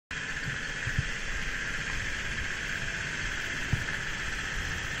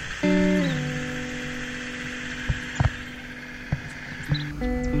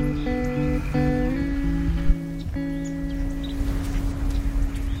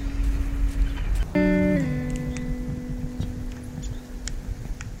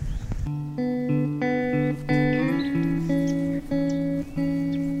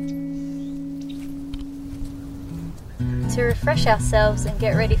refresh ourselves and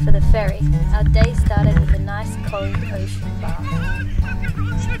get ready for the ferry. Our day started with a nice cold ocean bath.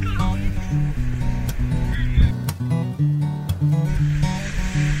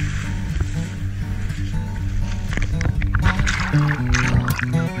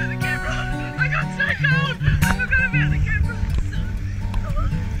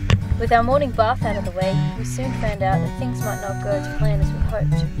 With our morning bath out of the way, we soon found out that things might not go to plan as we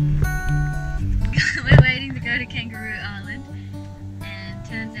hoped. We're waiting to go to Kangaroo Island, and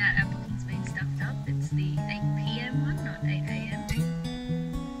turns out our booking's been stuffed up. It's the 8 PM one, not 8 AM.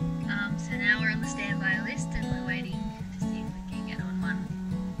 So now we're on the standby list and we're waiting to see if we can get on one.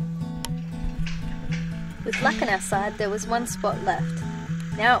 With luck on our side, there was one spot left.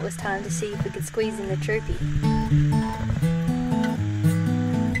 Now it was time to see if we could squeeze in the Troopy.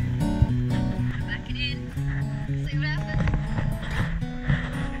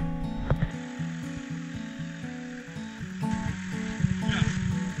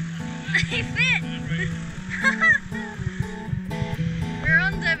 He fit! We're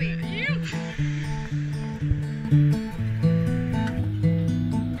on, Debbie!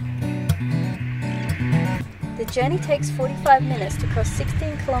 The journey takes 45 minutes to cross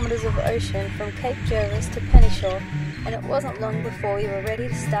 16 kilometres of ocean from Cape Jervis to Pennyshore, and it wasn't long before we were ready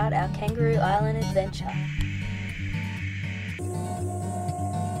to start our Kangaroo Island adventure.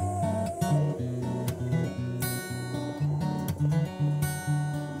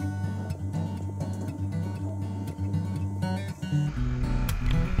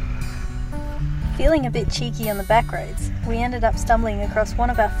 Feeling a bit cheeky on the back roads, we ended up stumbling across one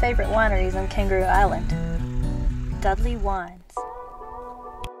of our favourite wineries on Kangaroo Island, Dudley Wines.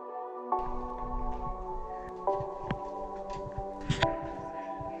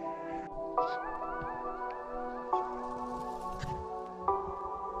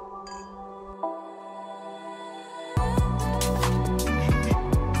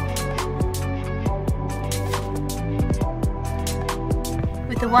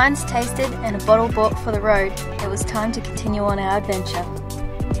 With the wines tasted and a bottle bought for the road, it was time to continue on our adventure.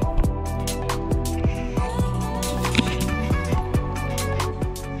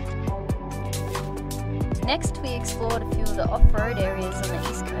 Next, we explored a few of the off-road areas on the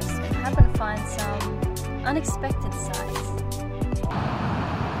east coast and happened to find some unexpected sights.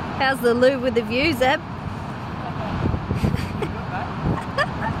 How's the loo with the view, Zeb?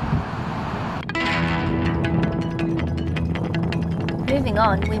 Moving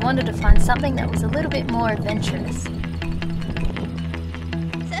on, we wanted to find something that was a little bit more adventurous.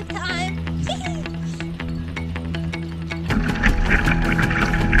 Surf time!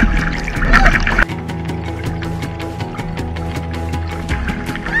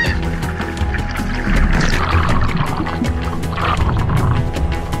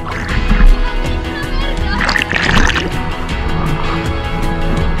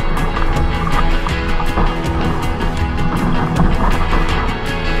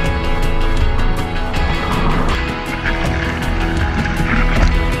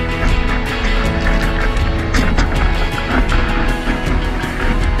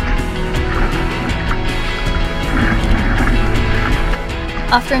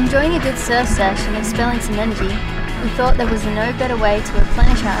 After enjoying a good surf sesh and expelling some energy, we thought there was no better way to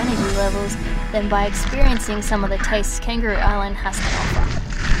replenish our energy levels than by experiencing some of the tastes Kangaroo Island has to offer.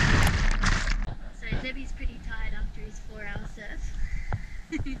 So Debbie's pretty tired after his 4-hour surf.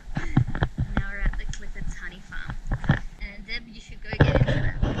 Now we're at the Clifford's honey farm. And Deb, you should go get into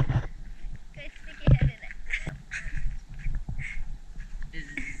that. Go stick your head in it.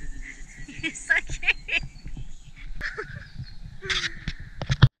 You're so cute.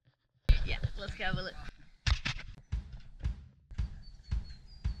 Yeah, let's go have a look.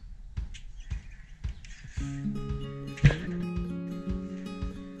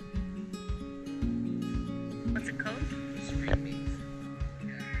 What's it called? Spring beans.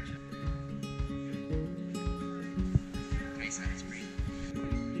 Nice and spring.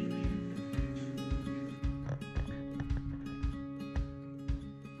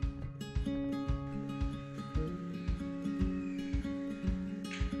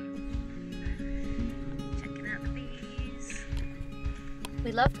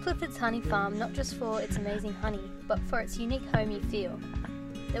 We loved Clifford's honey farm not just for its amazing honey, but for its unique homey feel.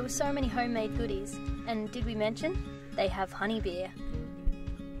 There were so many homemade goodies, and did we mention? They have honey beer.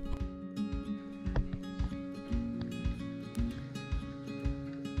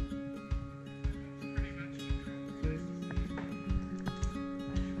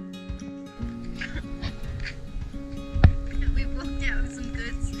 We've walked out with some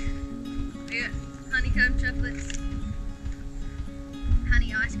goods. We got honeycomb chocolates,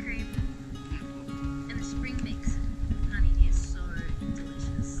 honey ice cream, and a spring mix. Honey is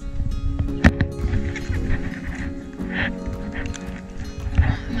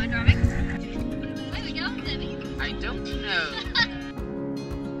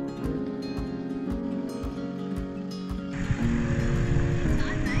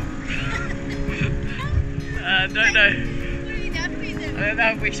I don't know. What have you done with them? I don't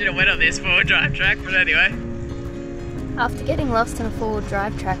know if we should have went on this forward drive track, but anyway. After getting lost on a forward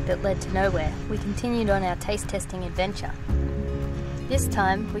drive track that led to nowhere, we continued on our taste testing adventure. This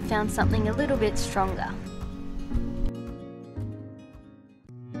time, we found something a little bit stronger.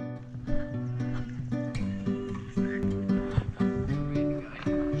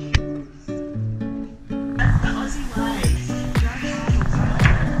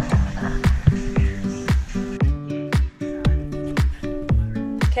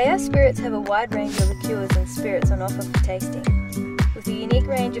 KO spirits have a wide range of liqueurs and spirits on offer for tasting. With a unique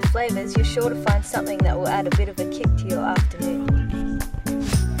range of flavours, you're sure to find something that will add a bit of a kick to your afternoon.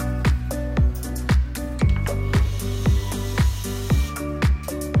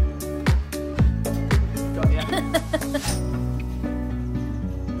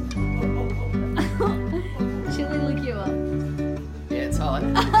 Chili liqueur. Yeah, it's hot.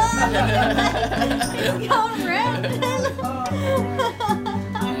 It's going round.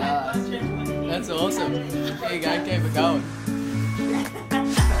 That's awesome. There you go, keep it going.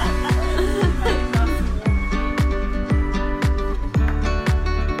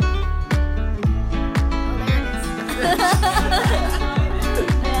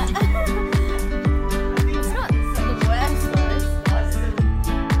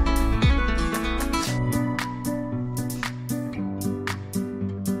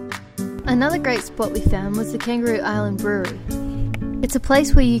 Another great spot we found was the Kangaroo Island Brewery. It's a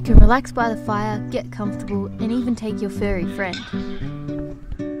place where you can relax by the fire, get comfortable, and even take your furry friend.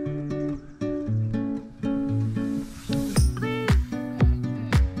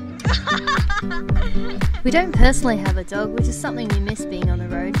 We don't personally have a dog, which is something we miss being on the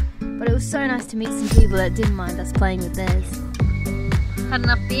road, but it was so nice to meet some people that didn't mind us playing with theirs. Had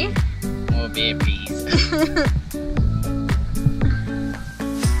enough beer? More beer, please.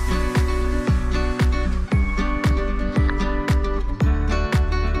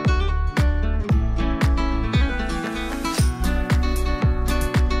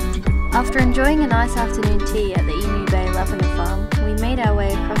 After enjoying a nice afternoon tea at the Emu Bay Lavender Farm, we made our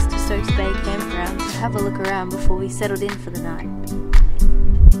way across to Stokes Bay Campground to have a look around before we settled in for the night.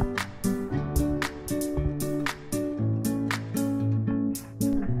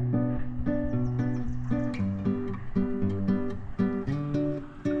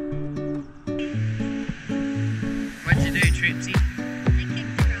 What'd you do, Troopsy?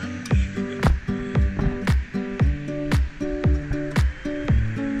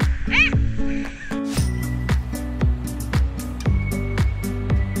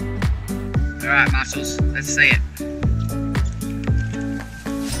 Alright, muscles, let's see it.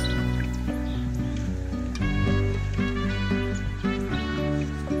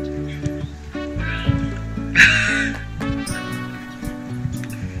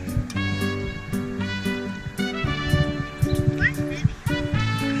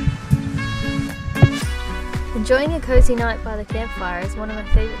 Enjoying a cozy night by the campfire is one of my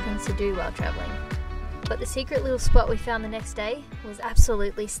favourite things to do while travelling. But the secret little spot we found the next day was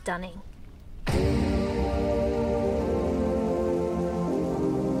absolutely stunning.